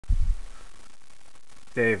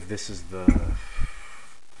Dave, this is the.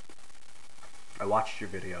 I watched your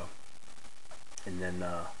video, and then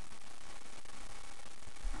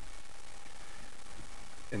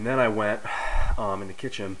I went in the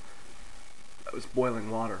kitchen. I was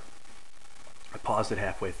boiling water. I paused it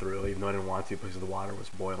halfway through, even though I didn't want to because the water was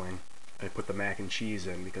boiling. I put the mac and cheese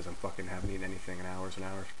in because I'm fucking haven't eaten anything in hours and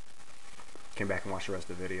hours. Came back and watched the rest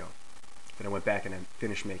of the video. Then I went back and I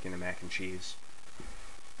finished making the mac and cheese,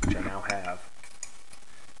 which I now have.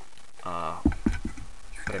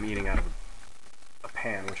 But I'm eating out of a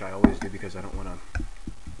pan, which I always do because I don't want to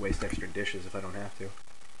waste extra dishes if I don't have to.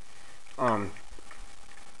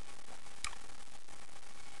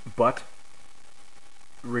 But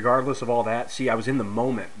regardless of all that, see, I was in the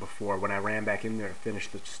moment before when I ran back in there to finish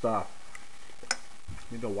the stuff.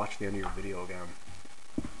 Maybe I'll watch the end of your video again.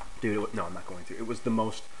 Dude, no, I'm not going to. It was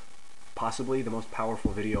possibly the most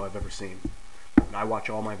powerful video I've ever seen. And I watch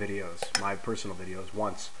all my videos, my personal videos,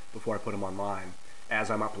 once before I put them online.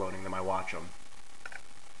 As I'm uploading them, I watch them.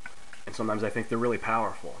 And sometimes I think they're really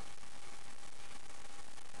powerful.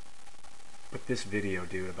 But this video,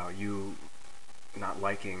 dude, about you not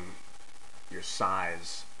liking your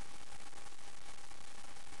size.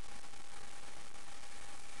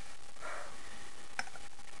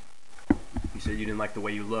 You said you didn't like the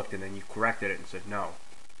way you looked, and then you corrected it and said, no,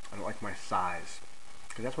 I don't like my size.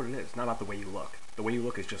 Because that's what it is. It's not about the way you look. The way you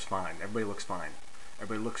look is just fine. Everybody looks fine.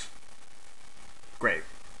 Everybody looks great.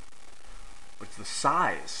 But it's the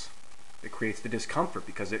size that creates the discomfort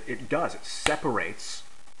because it does. It separates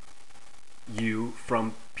you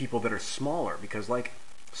from people that are smaller because, like,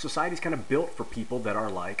 society's kind of built for people that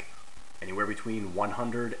are, like, anywhere between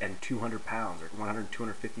 100 and 200 pounds or 100 and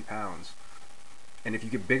 250 pounds. And if you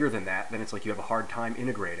get bigger than that, then it's like you have a hard time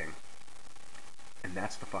integrating. And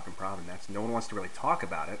that's the fucking problem. No one wants to really talk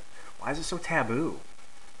about it. Why is it so taboo?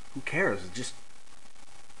 Who cares? It's just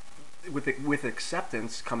with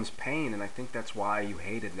acceptance comes pain, and I think that's why you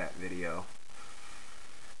hated that video.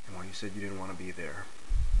 And why you said you didn't want to be there.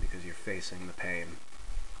 Because you're facing the pain.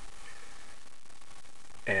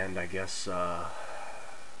 And I guess I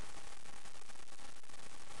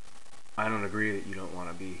don't agree that you don't want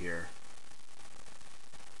to be here.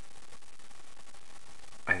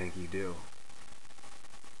 I think you do.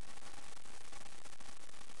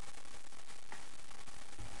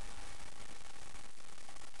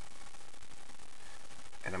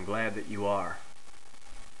 And I'm glad that you are.